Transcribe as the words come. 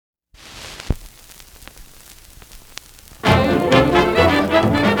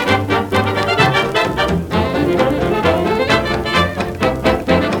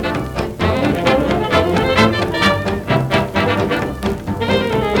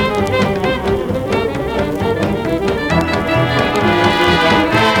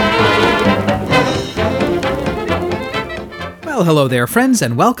Well, hello there, friends,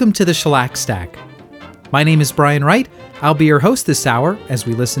 and welcome to the Shellac Stack. My name is Brian Wright. I'll be your host this hour as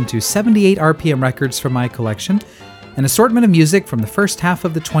we listen to 78 RPM records from my collection, an assortment of music from the first half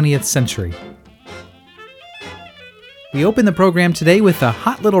of the 20th century. We open the program today with a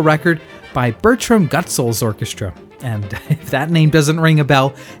hot little record by Bertram Gutsol's orchestra. And if that name doesn't ring a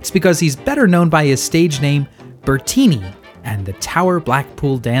bell, it's because he's better known by his stage name, Bertini, and the Tower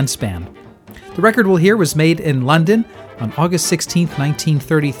Blackpool Dance Band. The record we'll hear was made in London on August 16,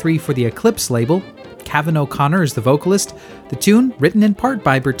 1933 for the Eclipse label. Cavan O'Connor is the vocalist. The tune, written in part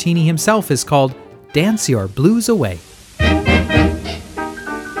by Bertini himself, is called Dance Your Blues Away.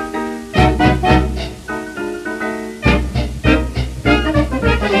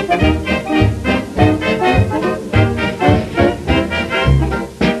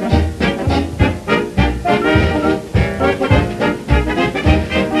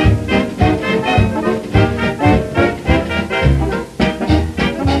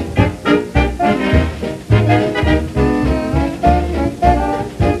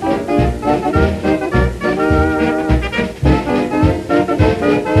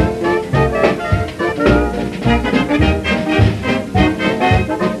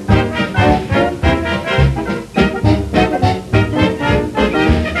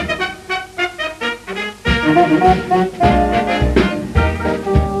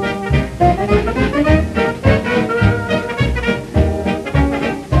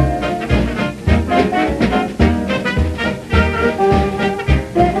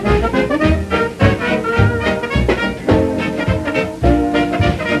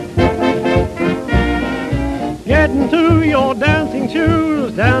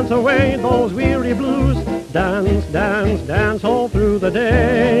 Dance away those weary blues. Dance, dance, dance all through the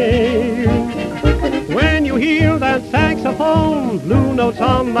day. When you hear that saxophone, blue notes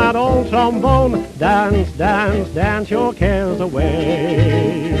on that old trombone, dance, dance, dance your cares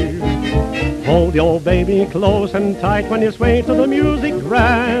away. Hold your baby close and tight when you sway to the music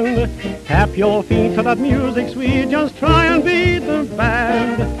grand. Tap your feet to that music sweet, just try and beat the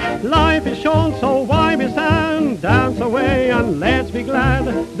band. Life is short, so why be sad? Dance away and let's be glad.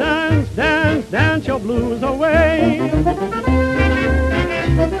 Dance, dance, dance your blues away.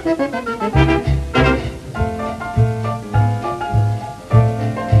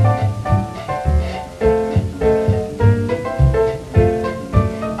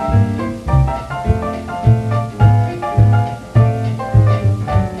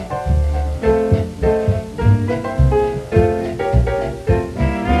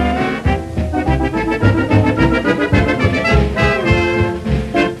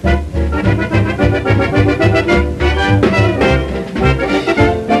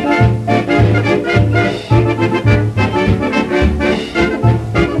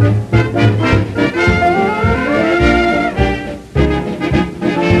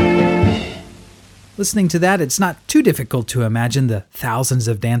 Listening to that, it's not too difficult to imagine the thousands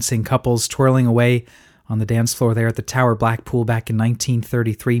of dancing couples twirling away on the dance floor there at the Tower Blackpool back in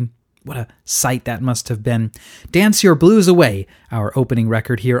 1933. What a sight that must have been. Dance Your Blues Away, our opening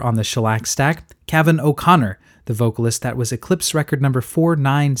record here on the Shellac Stack. Cavan O'Connor, the vocalist, that was Eclipse record number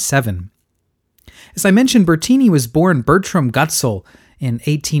 497. As I mentioned, Bertini was born Bertram Gutsol in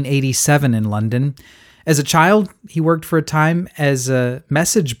 1887 in London. As a child, he worked for a time as a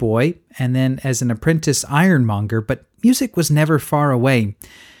message boy and then as an apprentice ironmonger, but music was never far away.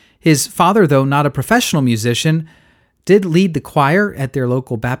 His father, though not a professional musician, did lead the choir at their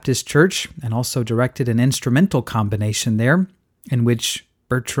local Baptist church and also directed an instrumental combination there in which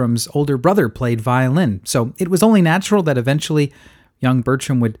Bertram's older brother played violin. So it was only natural that eventually young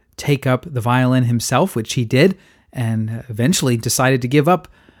Bertram would take up the violin himself, which he did, and eventually decided to give up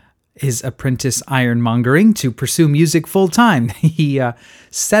his apprentice ironmongering to pursue music full-time. He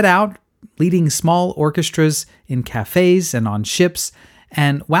set out leading small orchestras in cafes and on ships,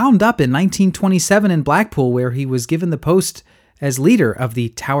 and wound up in 1927 in Blackpool, where he was given the post as leader of the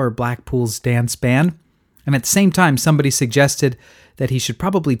Tower Blackpool's dance band. And at the same time, somebody suggested that he should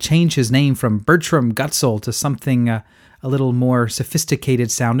probably change his name from Bertram Gutsol to something a little more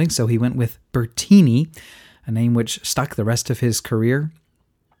sophisticated sounding, so he went with Bertini, a name which stuck the rest of his career.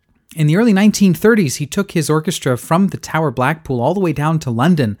 In the early 1930s, he took his orchestra from the Tower Blackpool all the way down to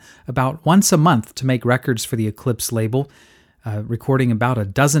London about once a month to make records for the Eclipse label, recording about a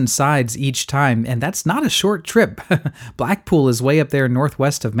dozen sides each time, and that's not a short trip. Blackpool is way up there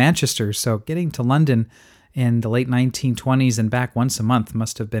northwest of Manchester, so getting to London in the late 1920s and back once a month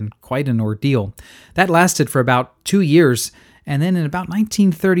must have been quite an ordeal. That lasted for about 2 years, and then in about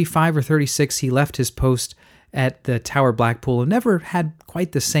 1935 or 36, he left his post at the Tower Blackpool and never had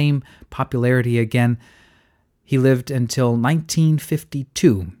quite the same popularity again. He lived until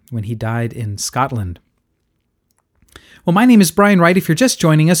 1952 when he died in Scotland. Well, my name is Brian Wright. If you're just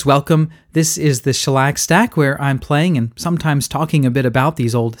joining us, welcome. This is the Shellac Stack, where I'm playing and sometimes talking a bit about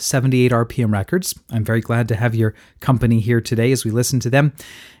these old 78 RPM records. I'm very glad to have your company here today as we listen to them.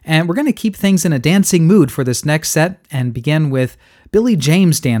 And we're going to keep things in a dancing mood for this next set and begin with Billy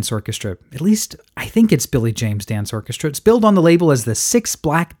James Dance Orchestra. At least, I think it's Billy James Dance Orchestra. It's billed on the label as the Six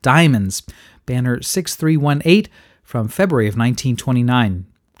Black Diamonds, banner 6318 from February of 1929.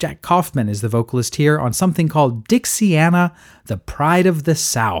 Jack Kaufman is the vocalist here on something called Dixiana, the Pride of the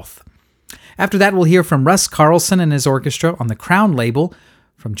South. After that, we'll hear from Russ Carlson and his orchestra on the Crown label.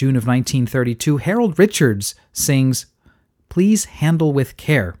 From June of 1932, Harold Richards sings Please Handle with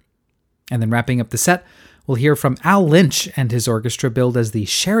Care. And then wrapping up the set, we'll hear from Al Lynch and his orchestra billed as the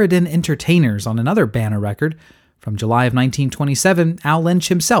Sheridan Entertainers on another banner record. From July of 1927, Al Lynch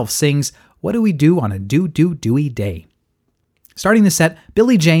himself sings What Do We Do on a Do-Do-Dooey Day? Starting the set,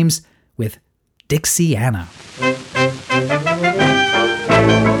 Billy James with Dixiana.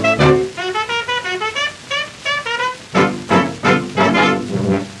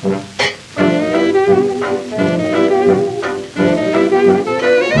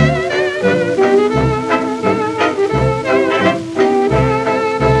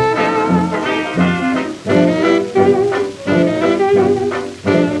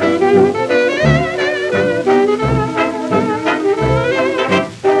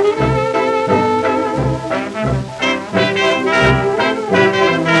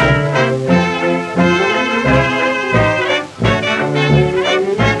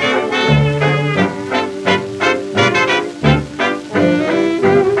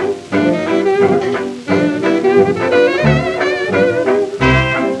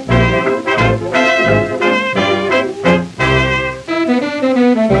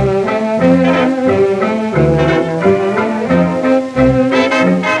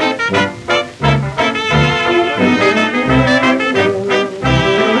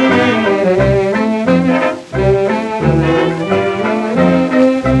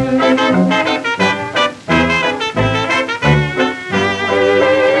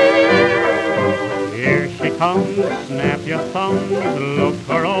 Snap your thumbs, look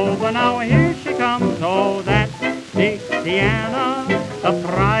her over, now here she comes. Oh, that's Dixiana, the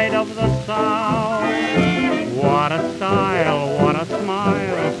pride of the South. What a style, what a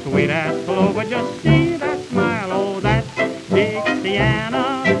smile, sweet as clover, just see that smile. Oh, that's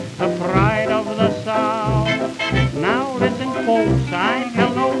Dixiana, the pride of the South. Now listen, folks, I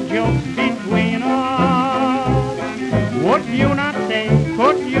tell no jokes between us. Would you not say,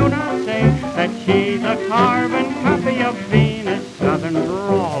 could you not say, that she's a carbon copy of Venus, southern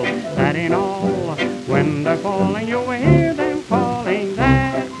drawl, that ain't all. When they're calling, you hear them calling,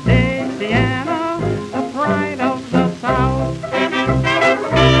 that's Dixiana, the pride of the South.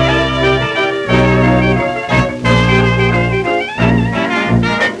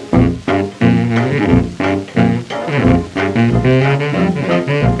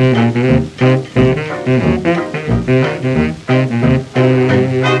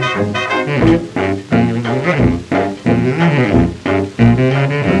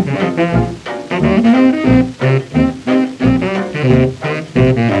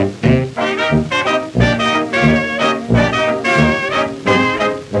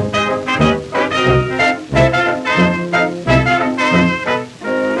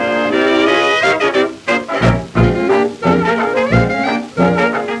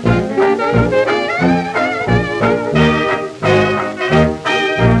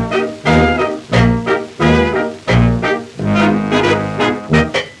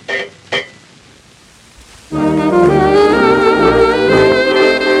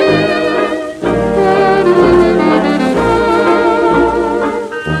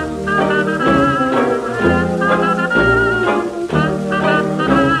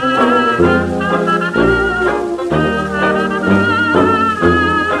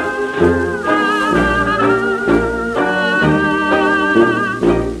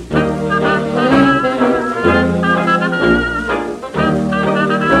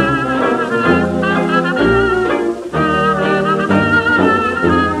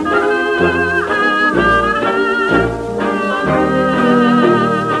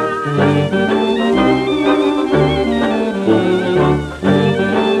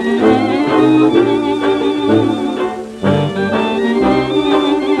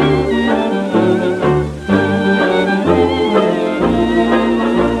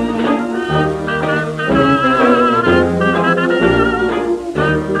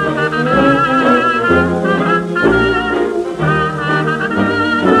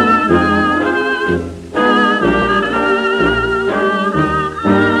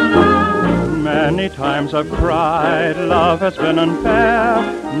 have cried, love has been unfair.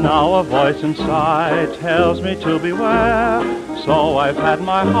 Now a voice inside tells me to beware. So I've had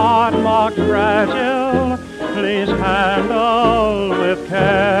my heart marked fragile. Please handle with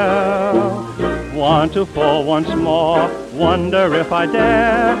care. Want to fall once more, wonder if I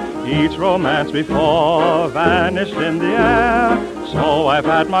dare. Each romance before vanished in the air. So I've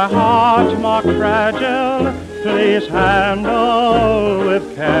had my heart marked fragile. Please handle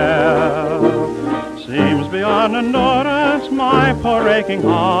with care. Seems beyond endurance my poor aching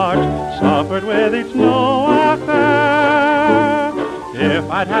heart suffered with each new affair.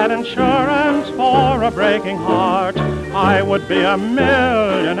 If I'd had insurance for a breaking heart, I would be a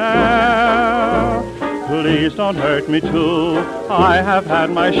millionaire. Please don't hurt me too, I have had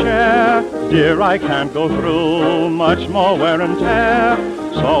my share. Dear, I can't go through much more wear and tear.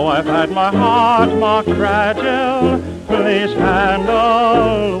 So I've had my heart marked fragile. Please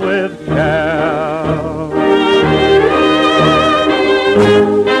handle with care.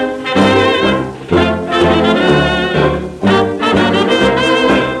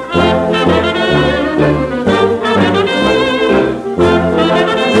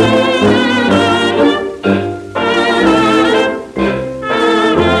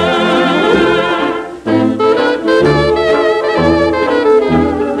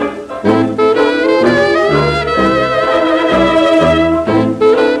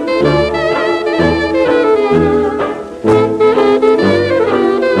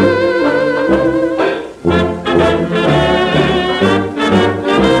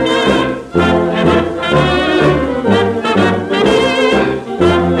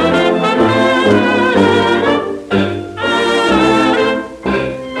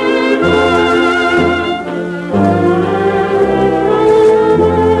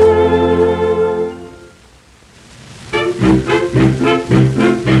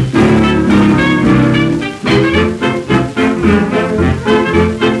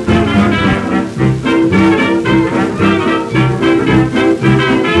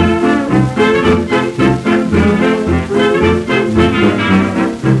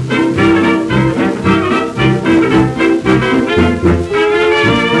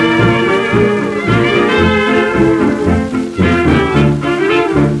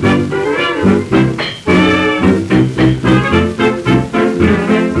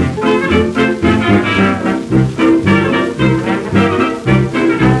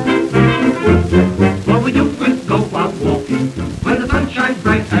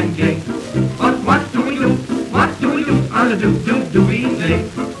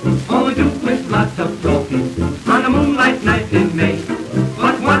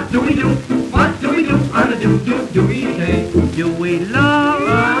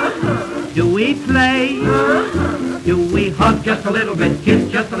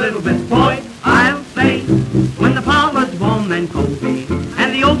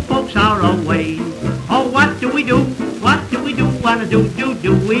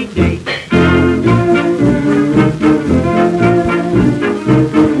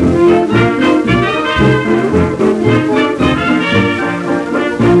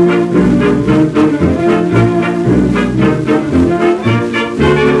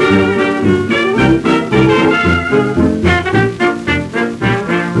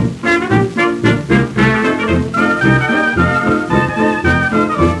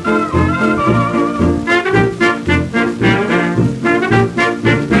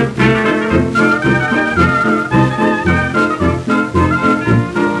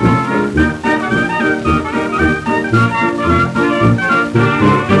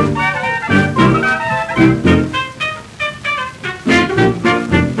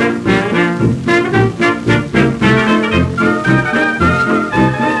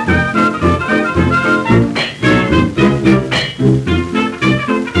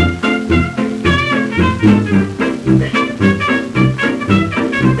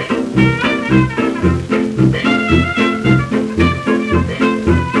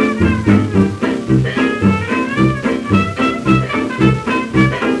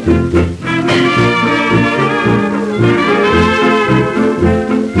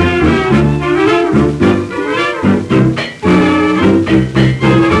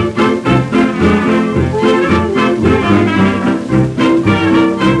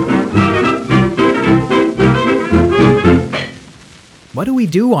 What do we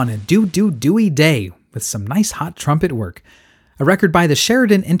do on a do-do-do-y day with some nice hot trumpet work? A record by the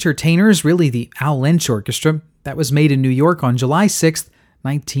Sheridan Entertainers, really the Al Lynch Orchestra, that was made in New York on July 6th,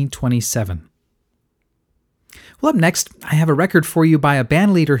 1927. Well, up next, I have a record for you by a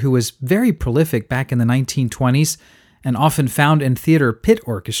band leader who was very prolific back in the 1920s and often found in theater pit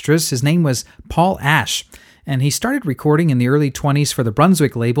orchestras. His name was Paul Ash, and he started recording in the early 20s for the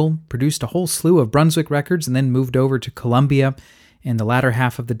Brunswick label, produced a whole slew of Brunswick records, and then moved over to Columbia in the latter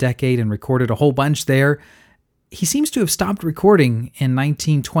half of the decade and recorded a whole bunch there. He seems to have stopped recording in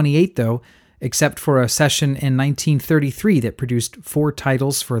 1928, though, except for a session in 1933 that produced 4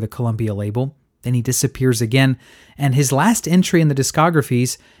 titles for the Columbia label. Then he disappears again, and his last entry in the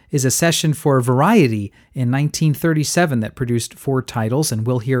discographies is a session for Variety in 1937 that produced 4 titles, and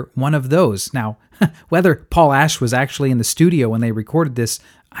we'll hear one of those. Now, whether Paul Ash was actually in the studio when they recorded this,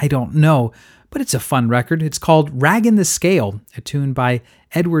 I don't know, but it's a fun record. It's called Rag in the Scale, a tune by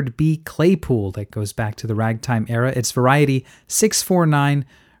Edward B. Claypool that goes back to the ragtime era. It's Variety 649,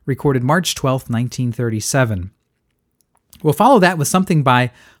 recorded March 12, 1937. We'll follow that with something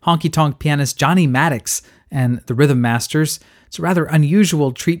by honky-tonk pianist Johnny Maddox and the Rhythm Masters. It's a rather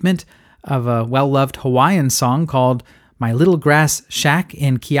unusual treatment of a well-loved Hawaiian song called My Little Grass Shack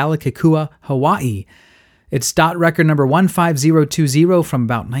in Kealakekua, Hawaii. It's dot record number 15020 from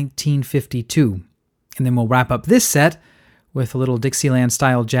about 1952. And then we'll wrap up this set with a little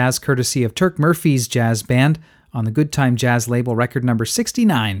Dixieland-style jazz courtesy of Turk Murphy's jazz band on the Good Time Jazz label, record number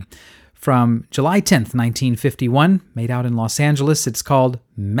 69. From July 10th, 1951, made out in Los Angeles. It's called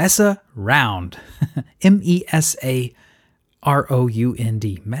Messa Round. M-E-S-A-R-O-U-N-D.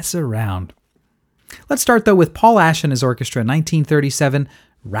 Messa Round. Let's start, though, with Paul Ash and his orchestra in 1937,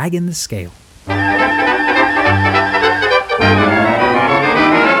 Rag in the Scale.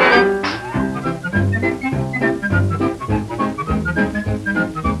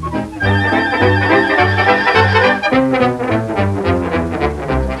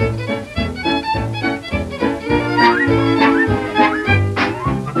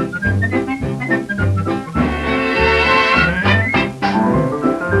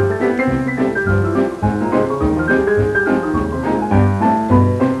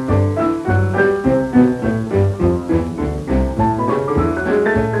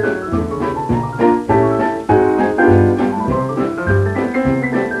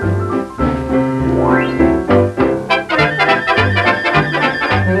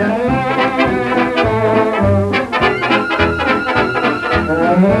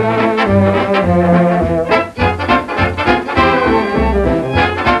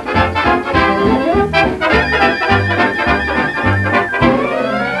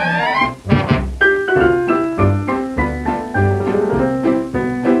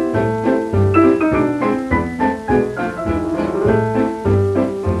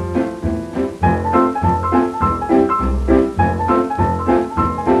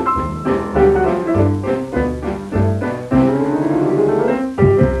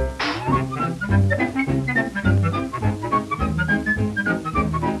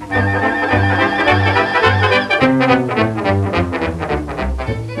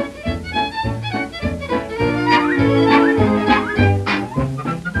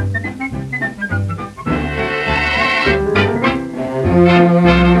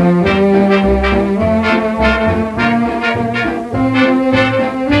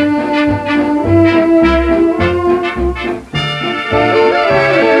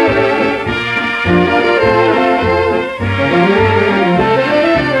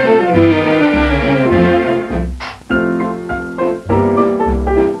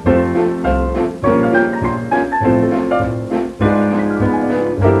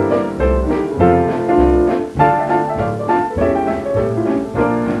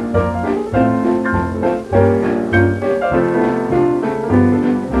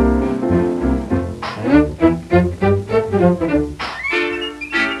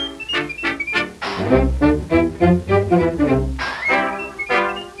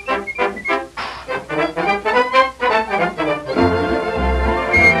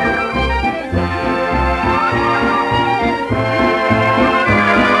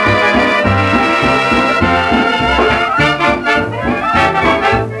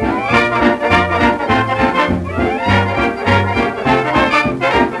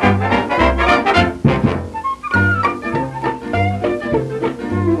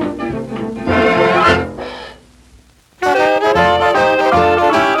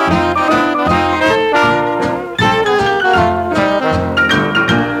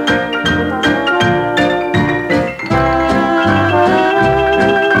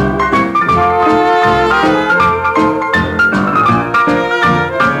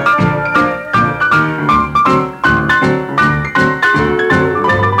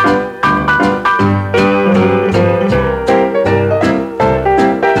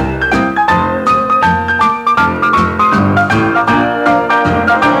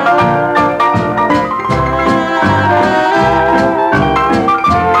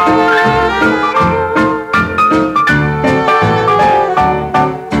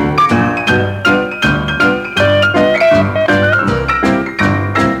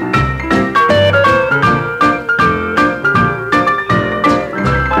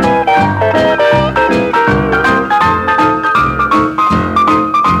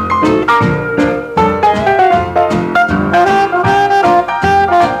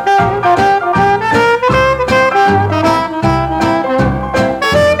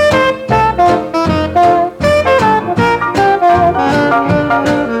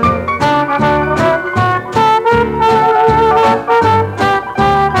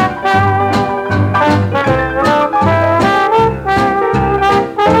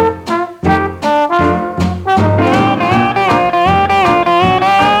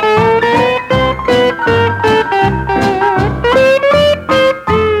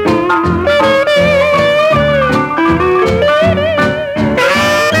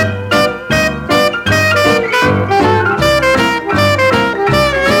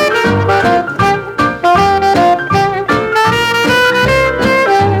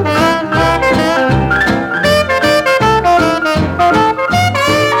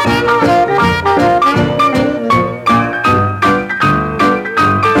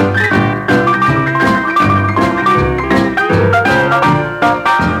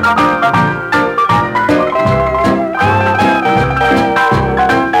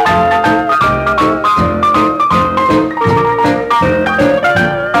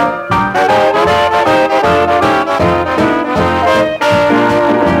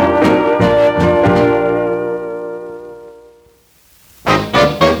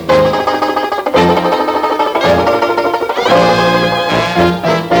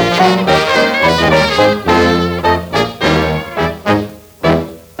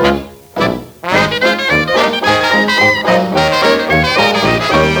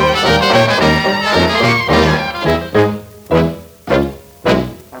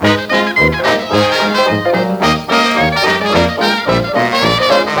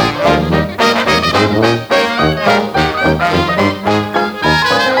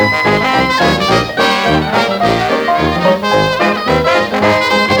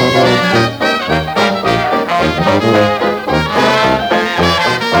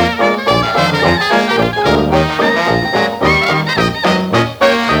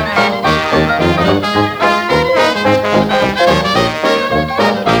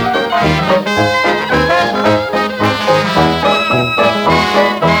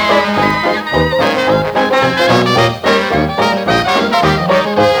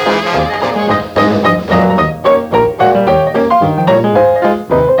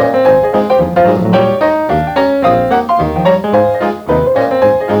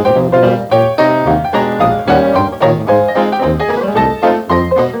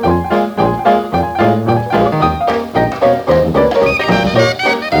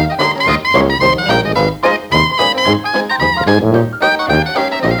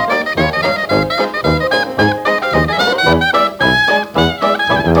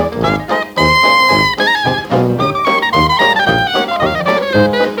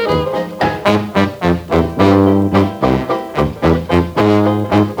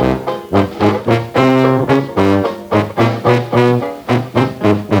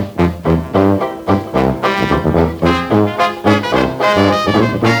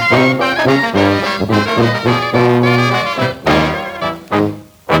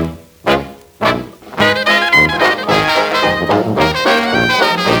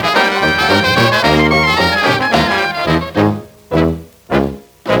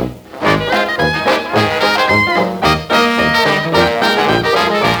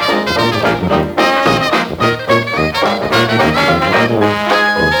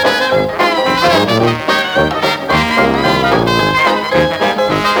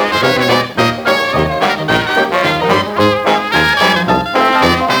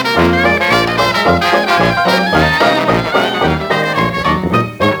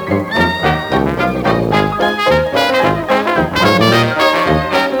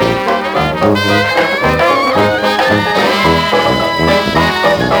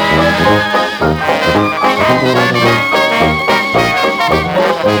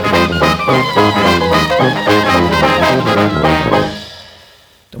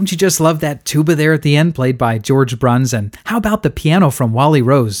 Don't you just love that tuba there at the end, played by George Bruns? And how about the piano from Wally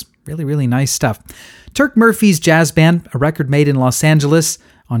Rose? Really, really nice stuff. Turk Murphy's Jazz Band, a record made in Los Angeles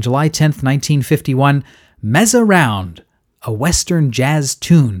on July 10th, 1951. Mezz Around, a Western jazz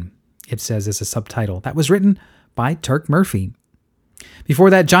tune, it says as a subtitle. That was written by Turk Murphy. Before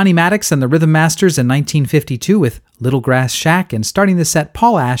that, Johnny Maddox and the Rhythm Masters in 1952 with Little Grass Shack, and starting the set,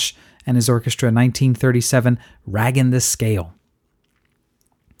 Paul Ash and his orchestra in 1937, Raggin' the Scale.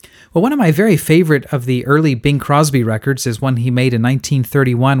 Well, one of my very favorite of the early Bing Crosby records is one he made in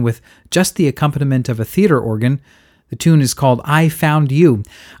 1931 with just the accompaniment of a theater organ. The tune is called I Found You.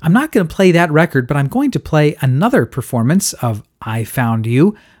 I'm not going to play that record, but I'm going to play another performance of I Found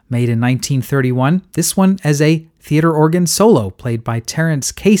You, made in 1931, this one as a theater organ solo played by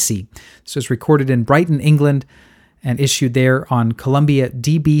Terence Casey. This was recorded in Brighton, England, and issued there on Columbia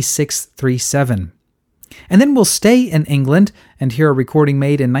DB 637. And then we'll stay in England and hear a recording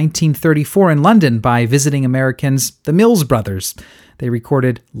made in 1934 in London by visiting Americans, the Mills Brothers. They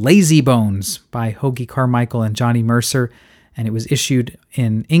recorded Lazy Bones by Hoagy Carmichael and Johnny Mercer, and it was issued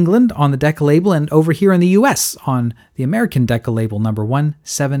in England on the Decca label and over here in the U.S. on the American Decca label number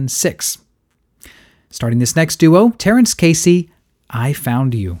 176. Starting this next duo, Terence Casey, I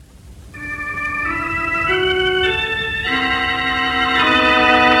Found You.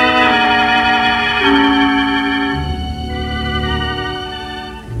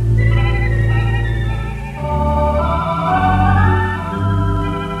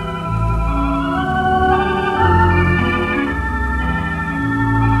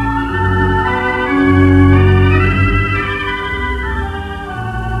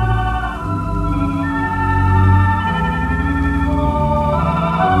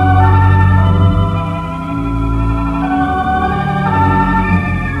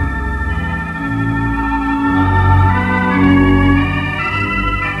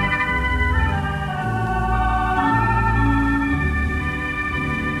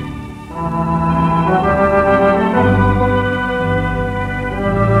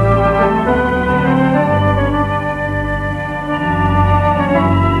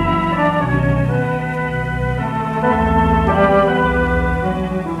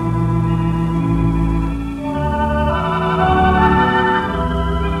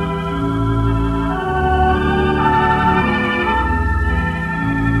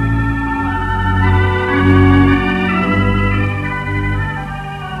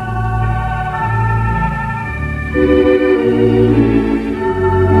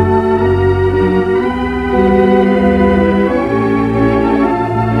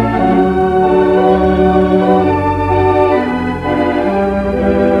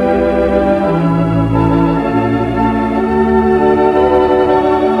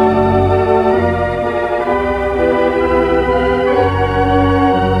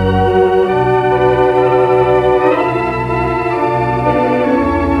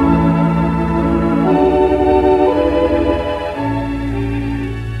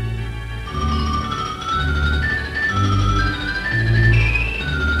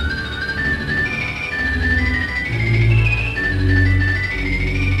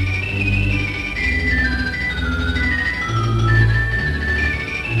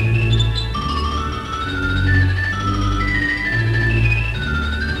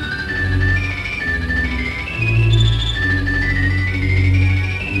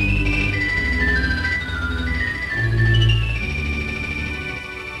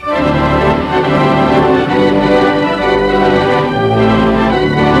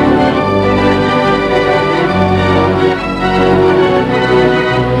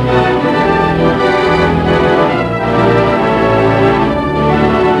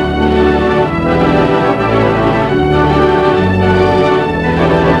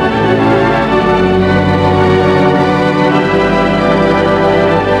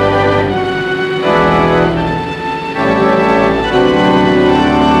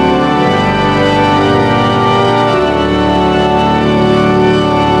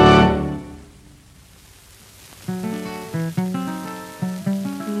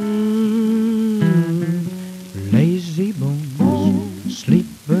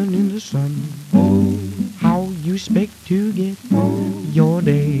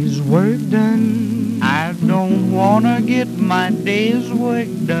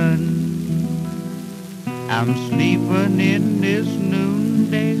 I'm sleeping in this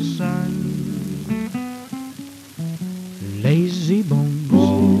noonday sun. Lazy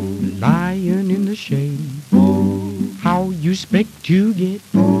bones, lying in the shade. How you expect to get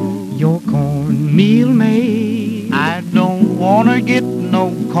your cornmeal made? I don't wanna get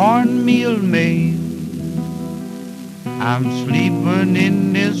no cornmeal made. I'm sleeping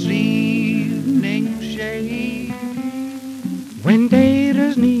in this evening shade. When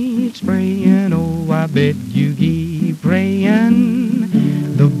taters need spraying, oh, I bet you keep praying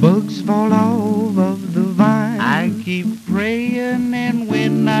the bugs fall off of the vine. I keep praying, and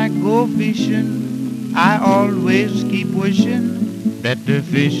when I go fishing, I always keep wishing that the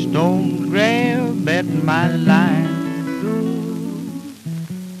fish don't grab at my line.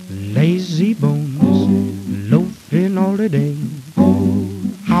 Lazy bones, loafing all the day.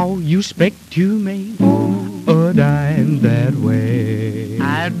 How you 'spect to make a dime that way?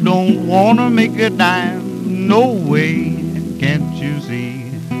 I don't wanna make a dime, no way, can't you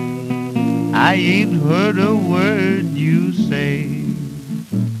see? I ain't heard a word you say.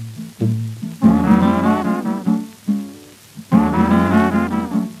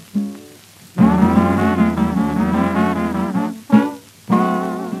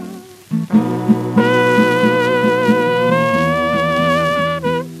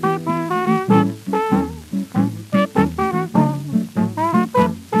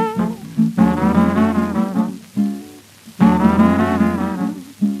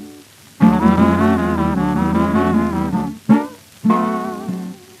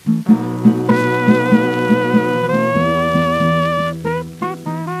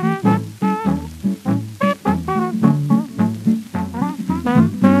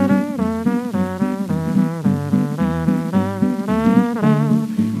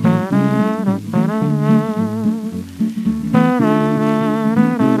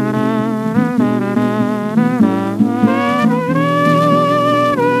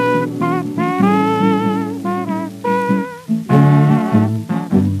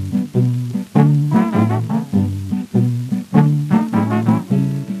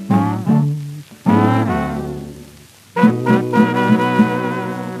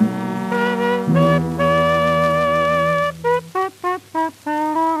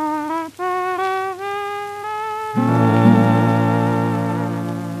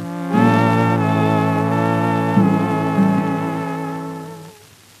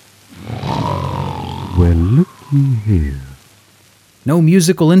 Well, looky here. No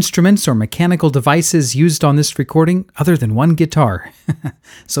musical instruments or mechanical devices used on this recording other than one guitar.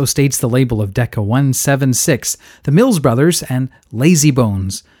 So states the label of Decca 176, the Mills Brothers and Lazy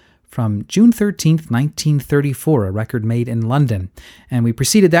Bones, from June 13th, 1934, a record made in London. And we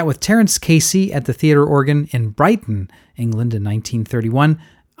preceded that with Terence Casey at the theater organ in Brighton, England in 1931,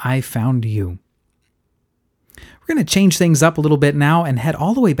 I Found You. We're going to change things up a little bit now and head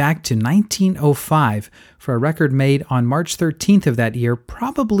all the way back to 1905 for a record made on March 13th of that year,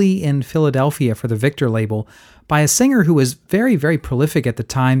 probably in Philadelphia for the Victor label, by a singer who was very, very prolific at the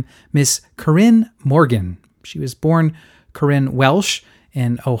time, Miss Corinne Morgan. She was born Corinne Welsh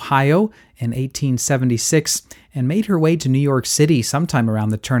in Ohio in 1876 and made her way to New York City sometime around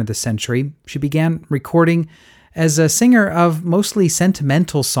the turn of the century. She began recording as a singer of mostly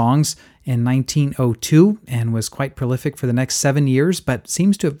sentimental songs in 1902 and was quite prolific for the next 7 years, but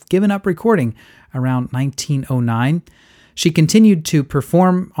seems to have given up recording around 1909. She continued to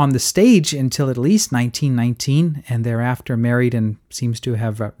perform on the stage until at least 1919 and thereafter married and seems to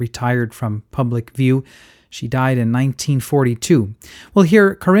have retired from public view. She died in 1942. We'll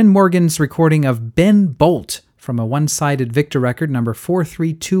hear Corinne Morgan's recording of Ben Bolt from a one-sided Victor record, number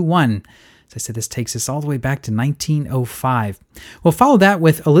 4321. As I said, this takes us all the way back to 1905. We'll follow that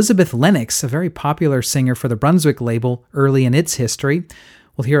with Elizabeth Lennox, a very popular singer for the Brunswick label early in its history.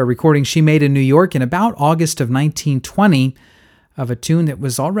 We'll hear a recording she made in New York in about August of 1920 of a tune that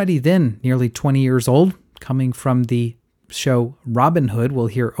was already then nearly 20 years old. Coming from the show Robin Hood, we'll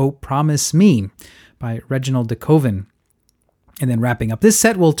hear Oh Promise Me by Reginald de Koven. And then wrapping up this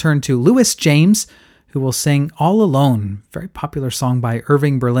set, we'll turn to Louis James, who will sing All Alone, very popular song by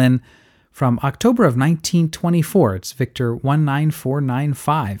Irving Berlin, from October of 1924. It's Victor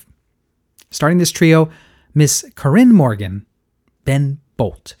 19495. Starting this trio, Miss Corinne Morgan, Ben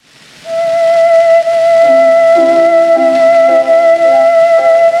Bolt.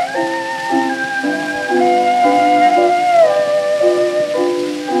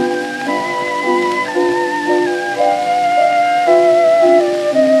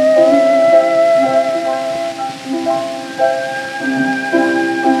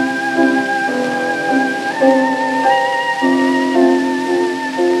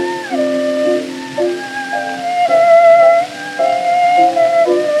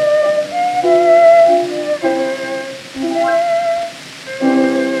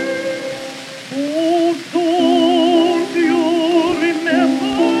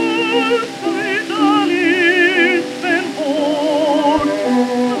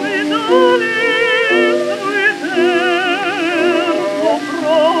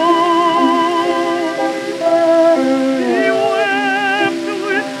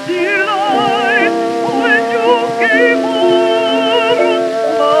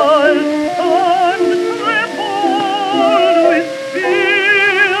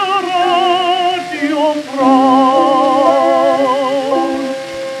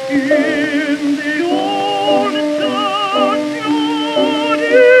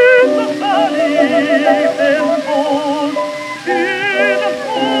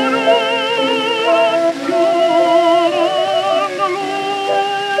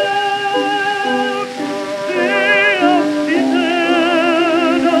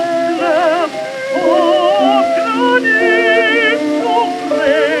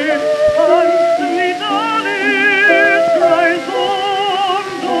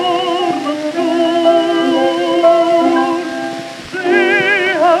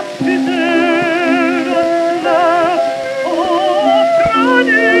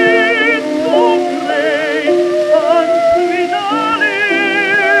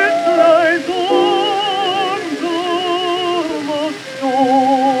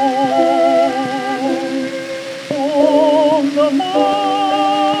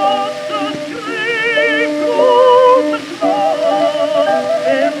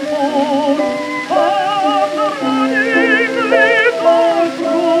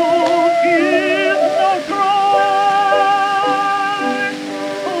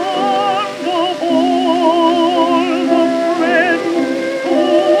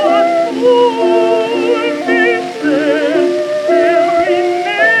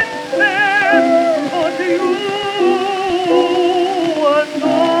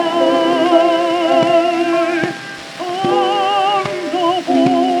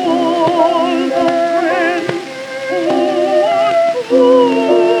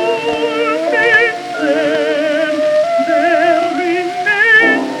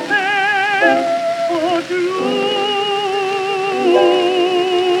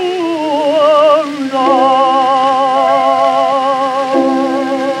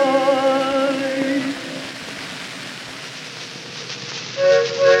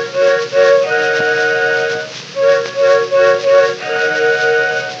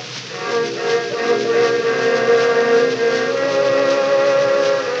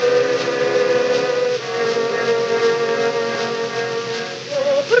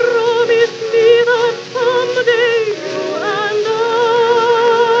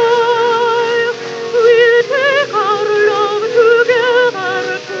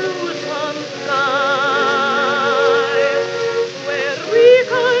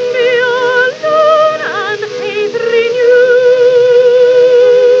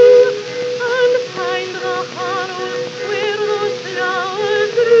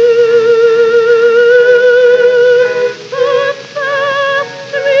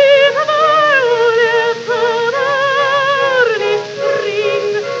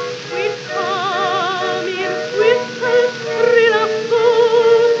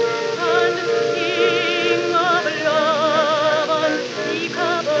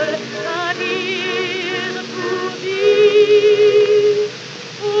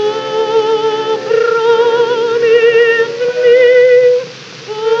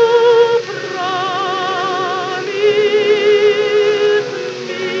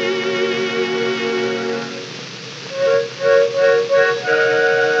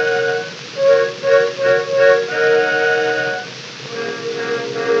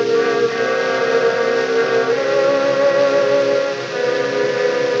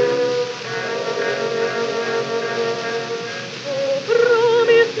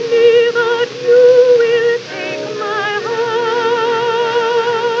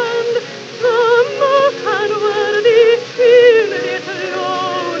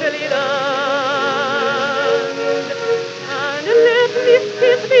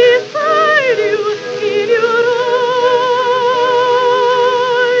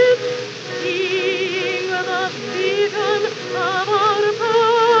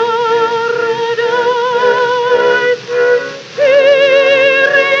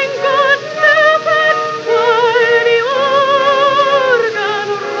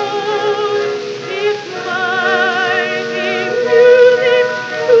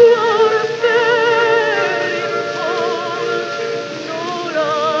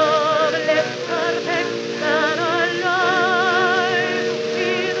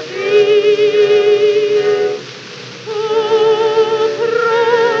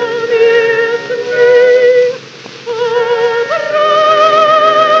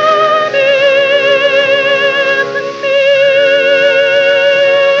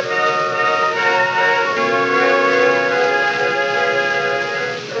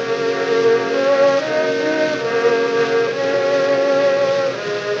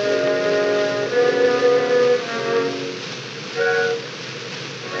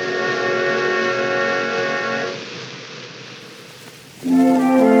 Just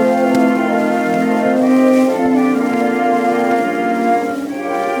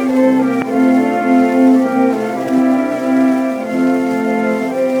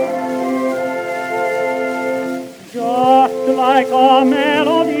like a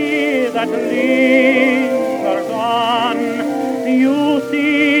melody that lingers on, you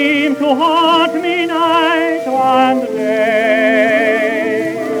seem to haunt me night and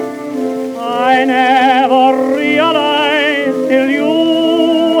day. I never realized till you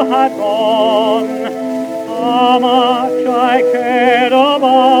had gone how much I cared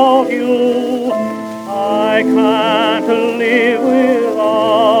about you. I can't live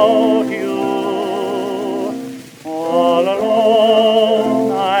without you. All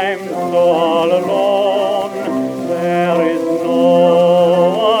alone, I'm so all alone. There is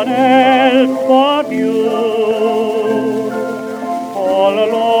no one else but you. All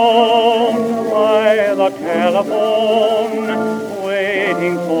alone by the telephone,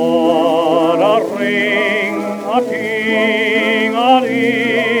 waiting for a ring, a ting, a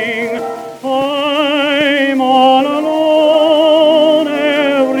ring. I'm all alone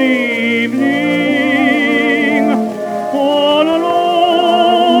every evening, all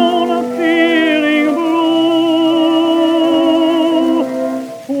alone feeling blue,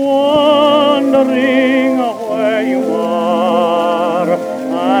 wondering where you are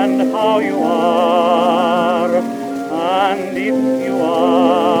and how you are, and if you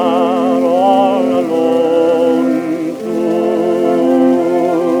are all alone too.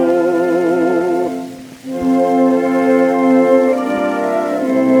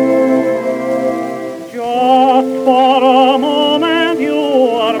 Just for a moment you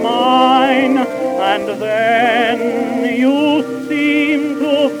are mine, and then you seem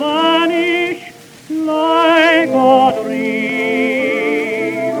to vanish like a dream.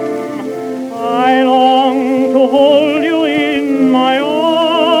 I long to hold you in my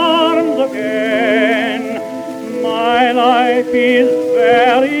arms again. My life is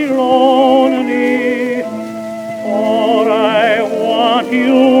very lonely, for I want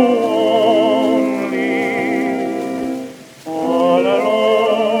you only. All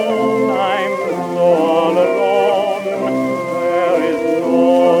alone, I'm so all alone. There is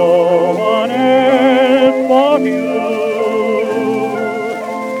no one else but you.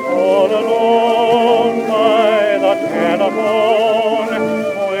 All alone by the telephone,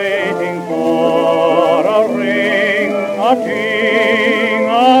 waiting for a ring, a ting,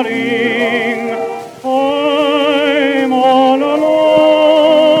 a ring. I'm all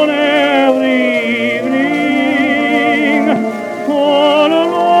alone every evening, all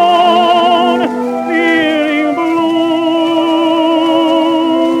alone feeling blue,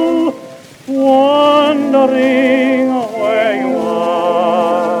 wondering where you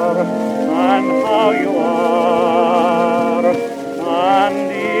are and how you are,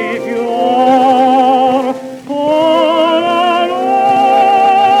 and if you are all alone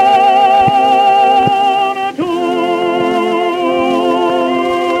too.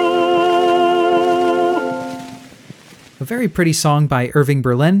 A very pretty song by Irving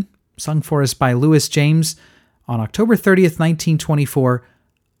Berlin, sung for us by Louis James on October 30th, 1924,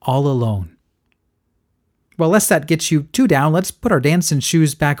 All Alone. Well, lest that gets you too down, let's put our dancing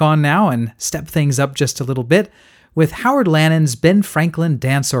shoes back on now and step things up just a little bit with Howard Lannon's Ben Franklin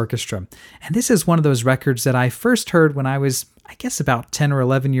Dance Orchestra. And this is one of those records that I first heard when I was, I guess, about 10 or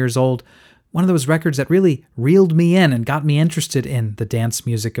 11 years old. One of those records that really reeled me in and got me interested in the dance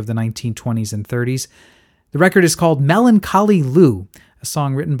music of the 1920s and 30s. The record is called Melancholy Lou, a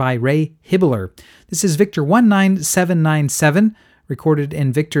song written by Ray Hibbler. This is Victor 19797, recorded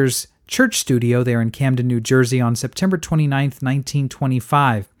in Victor's church studio there in Camden, New Jersey on September 29th,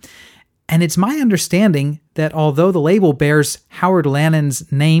 1925. And it's my understanding that although the label bears Howard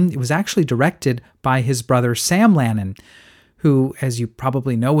Lannon's name, it was actually directed by his brother Sam Lannon, who, as you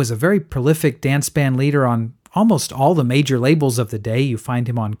probably know, was a very prolific dance band leader on almost all the major labels of the day. You find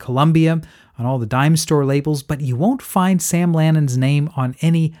him on Columbia, on all the dime store labels, but you won't find Sam Lannon's name on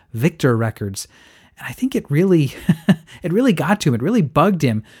any Victor records. And I think it really got to him. It really bugged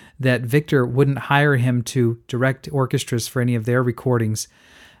him that Victor wouldn't hire him to direct orchestras for any of their recordings.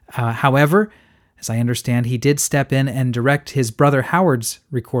 However, as I understand, he did step in and direct his brother Howard's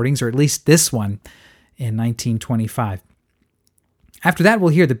recordings, or at least this one, in 1925. After that, we'll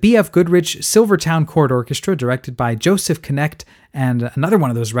hear the B.F. Goodrich Silvertown Court Orchestra, directed by Joseph Connect, and another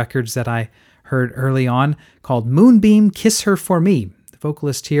one of those records that I heard early on called Moonbeam Kiss Her For Me. The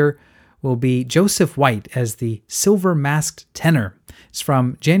vocalist here will be Joseph White as the silver masked tenor. It's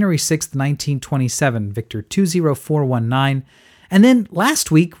from January 6th, 1927, Victor 20419. And then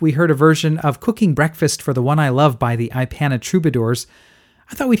last week, we heard a version of Cooking Breakfast for the One I Love by the Ipana Troubadours.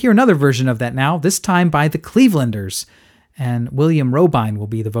 I thought we'd hear another version of that now, this time by the Clevelanders. And William Robine will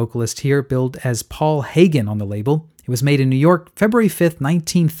be the vocalist here, billed as Paul Hagen on the label. It was made in New York, February 5th,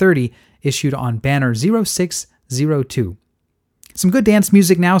 1930, issued on banner 0602. Some good dance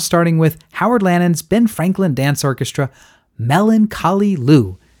music now, starting with Howard Lannon's Ben Franklin Dance Orchestra. Melancholy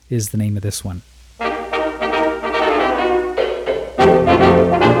Lou is the name of this one.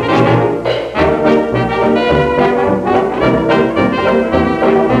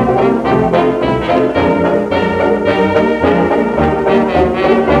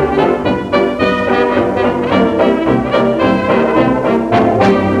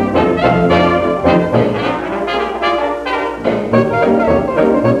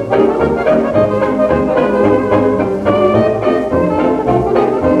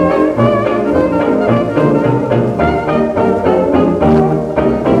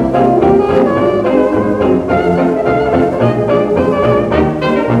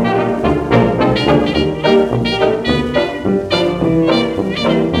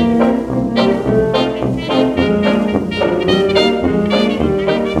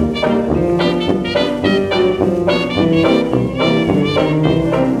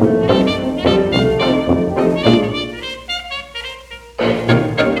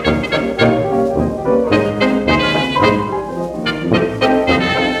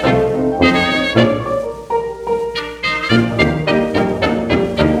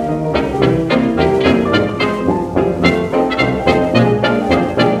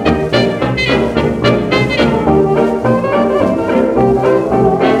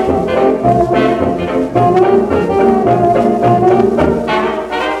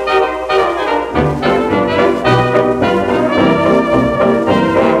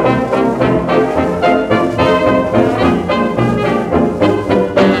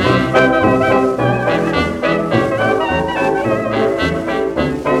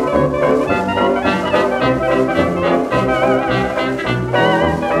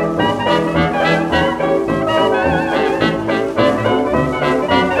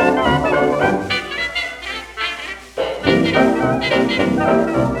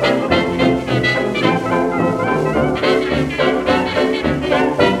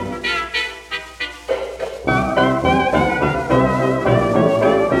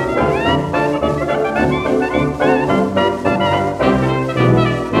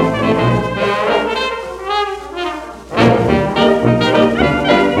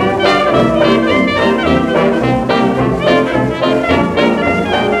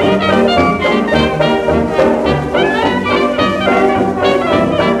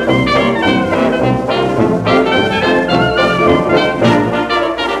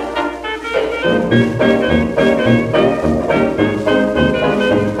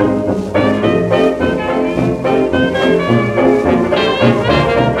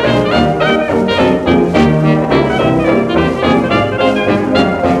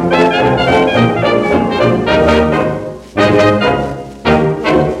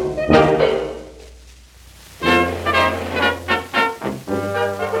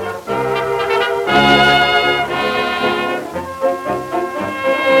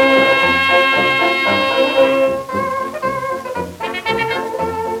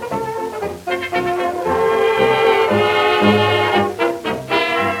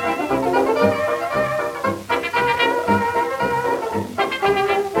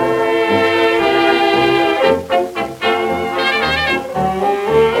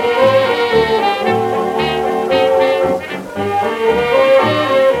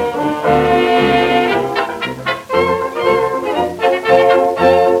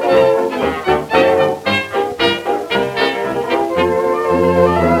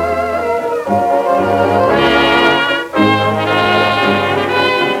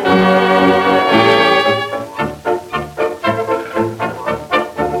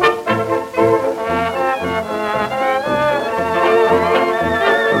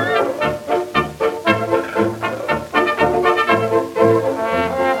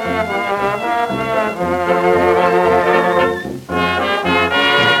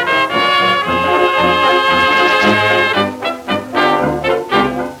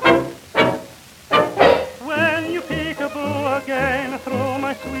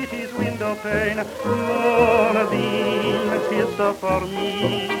 for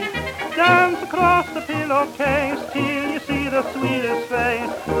me. Dance across the pillowcase till you see the sweetest face.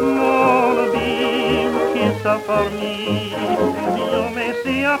 Moonbeam, kiss her for me. You may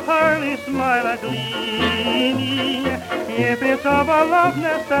see a pearly smile a-gleaming, if it's of a love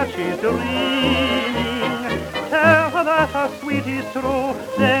nest that she's dreaming. tell her that her sweet is true.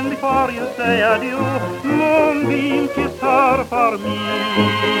 Then before you say adieu, moonbeam, kiss her for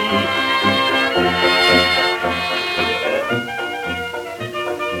me.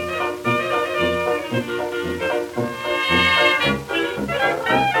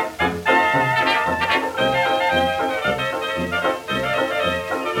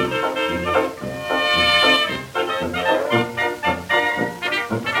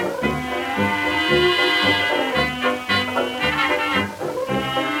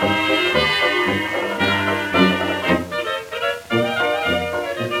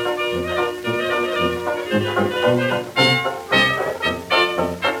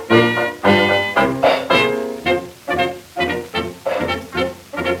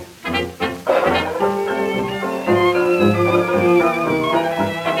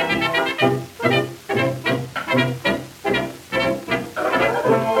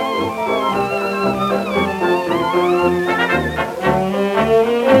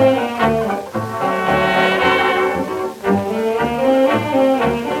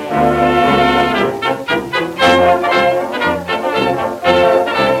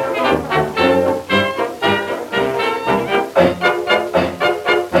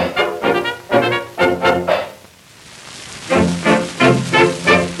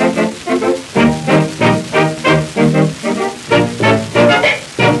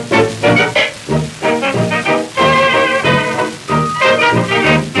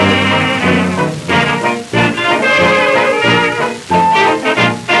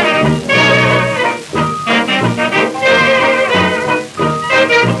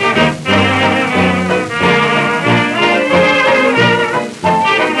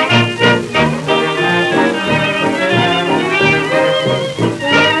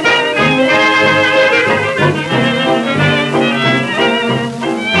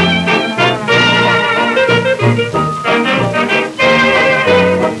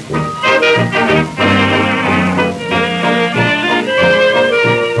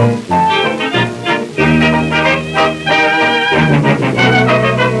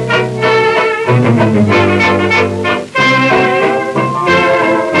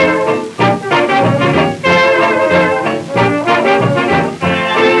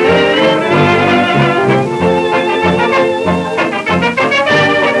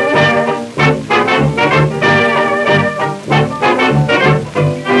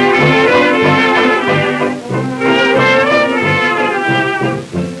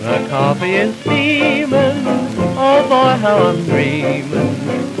 coffee is steaming. Oh boy, how I'm dreaming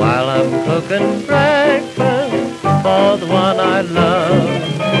while I'm cooking breakfast for the one I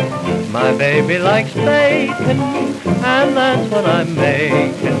love. My baby likes bacon, and that's what I'm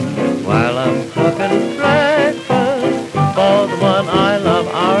making while I'm cooking breakfast for the one I love.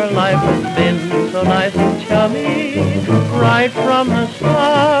 Our life has been so nice and chummy right from the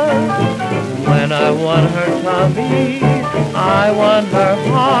start. When I won her tummy, I won her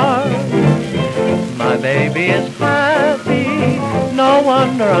heart. My baby is happy, no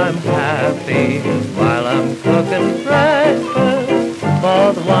wonder I'm happy while I'm cooking breakfast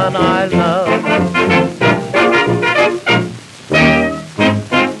for the one I love.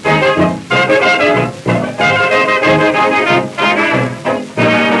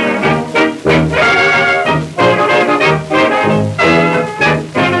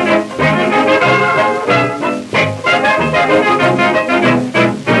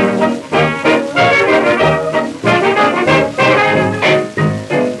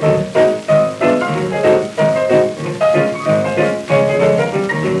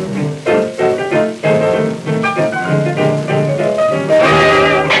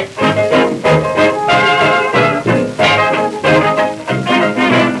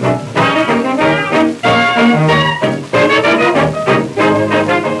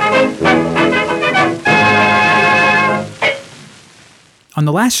 On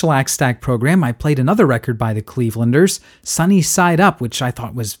the last Shellac Stack program, I played another record by the Clevelanders, Sunny Side Up, which I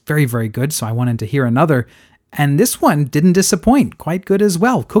thought was very, very good, so I wanted to hear another. And this one didn't disappoint, quite good as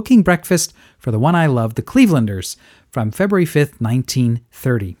well. Cooking Breakfast for the One I Love, the Clevelanders, from February 5th,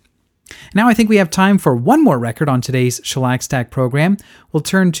 1930. Now I think we have time for one more record on today's Shellac Stack program. We'll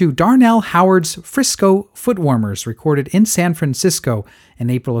turn to Darnell Howard's Frisco Footwarmers, recorded in San Francisco in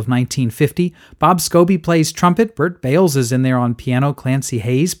April of 1950. Bob Scobie plays trumpet, Bert Bales is in there on piano, Clancy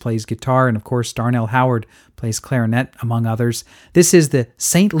Hayes plays guitar, and of course Darnell Howard plays clarinet, among others. This is the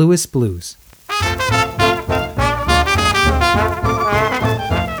St. Louis Blues.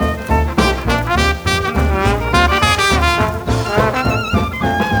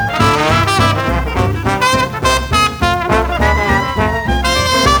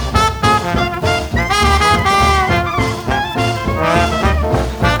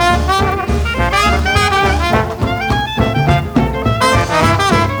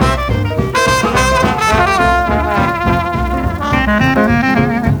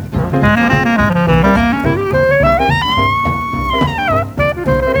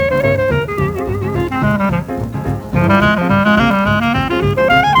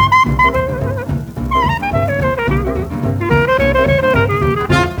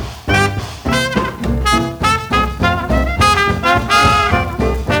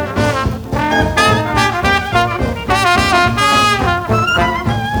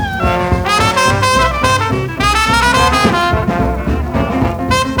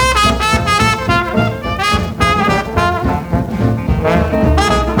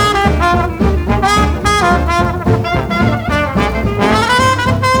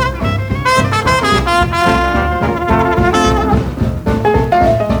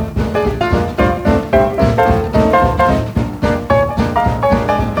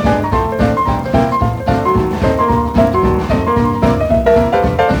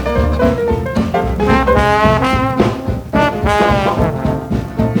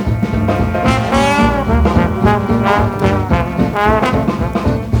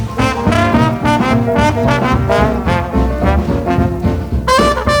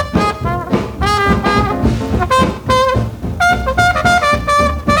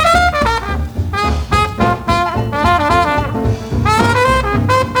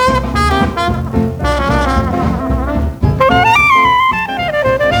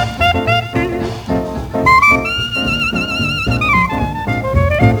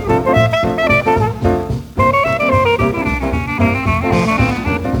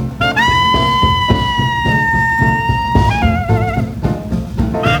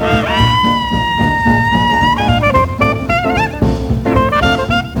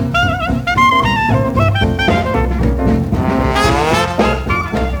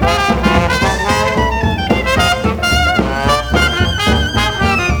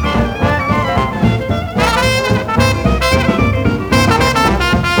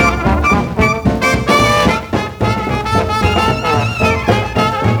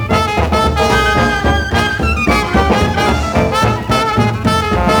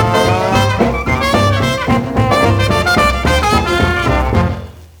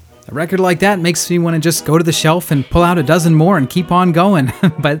 record like that makes me want to just go to the shelf and pull out a dozen more and keep on going.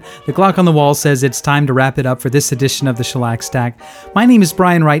 But the clock on the wall says it's time to wrap it up for this edition of the Shellac Stack. My name is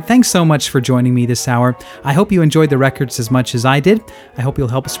Brian Wright. Thanks so much for joining me this hour. I hope you enjoyed the records as much as I did. I hope you'll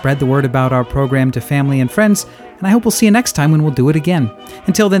help spread the word about our program to family and friends, and I hope we'll see you next time when we'll do it again.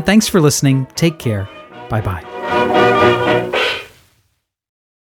 Until then, thanks for listening. Take care. Bye-bye.